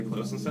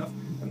close and stuff.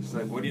 And she's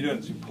like, what are you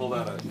doing? She pulled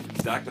out a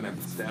Dr. knife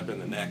and stabbed her in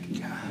the neck.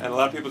 And a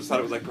lot of people just thought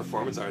it was like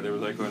performance art. They were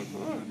like going,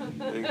 oh,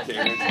 they didn't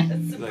care.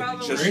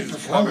 Like, just great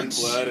performance.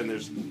 Blood, and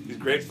there's these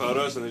great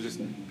photos, and there's just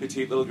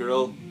petite little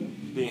girl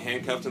being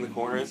handcuffed in the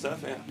corner and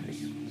stuff. Yeah,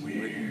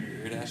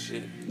 weird ass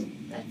shit.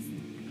 That's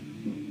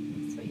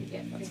what you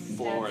get. That's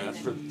Florida. That's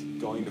for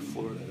going to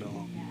Florida at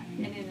all.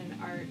 Yeah, and in an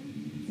art,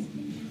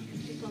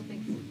 people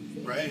think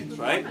Right.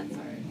 performance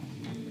art.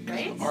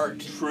 Right? Art.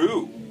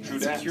 True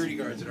that. Security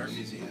guards at art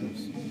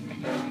museums.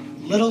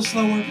 Little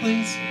slower,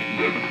 please.